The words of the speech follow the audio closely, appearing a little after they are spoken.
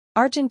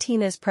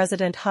Argentina's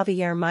President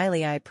Javier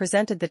Milei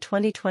presented the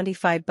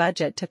 2025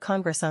 budget to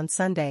Congress on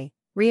Sunday,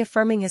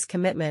 reaffirming his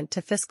commitment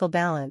to fiscal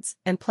balance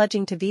and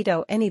pledging to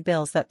veto any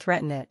bills that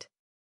threaten it.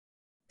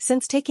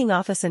 Since taking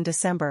office in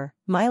December,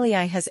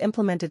 Milei has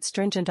implemented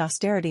stringent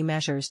austerity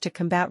measures to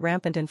combat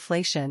rampant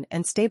inflation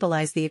and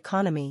stabilize the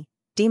economy,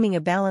 deeming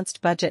a balanced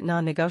budget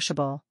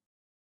non-negotiable.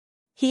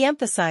 He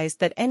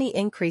emphasized that any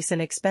increase in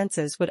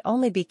expenses would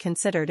only be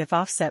considered if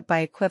offset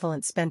by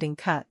equivalent spending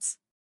cuts.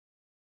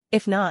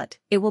 If not,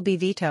 it will be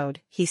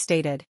vetoed, he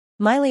stated.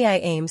 Milei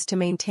aims to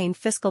maintain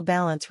fiscal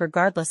balance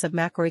regardless of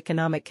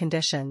macroeconomic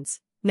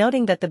conditions,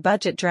 noting that the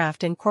budget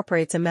draft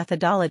incorporates a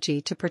methodology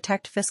to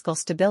protect fiscal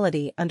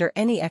stability under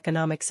any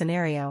economic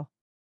scenario.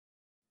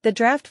 The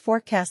draft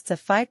forecasts a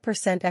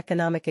 5%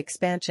 economic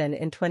expansion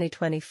in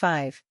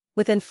 2025,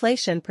 with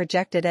inflation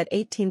projected at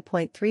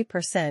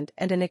 18.3%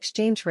 and an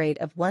exchange rate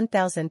of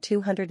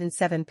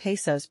 1,207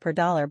 pesos per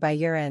dollar by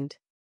year-end.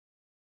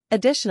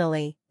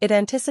 Additionally, it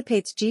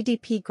anticipates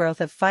GDP growth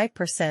of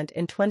 5%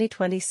 in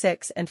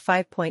 2026 and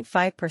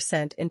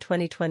 5.5% in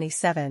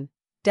 2027,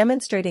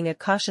 demonstrating a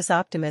cautious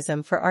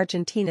optimism for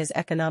Argentina's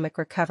economic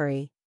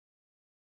recovery.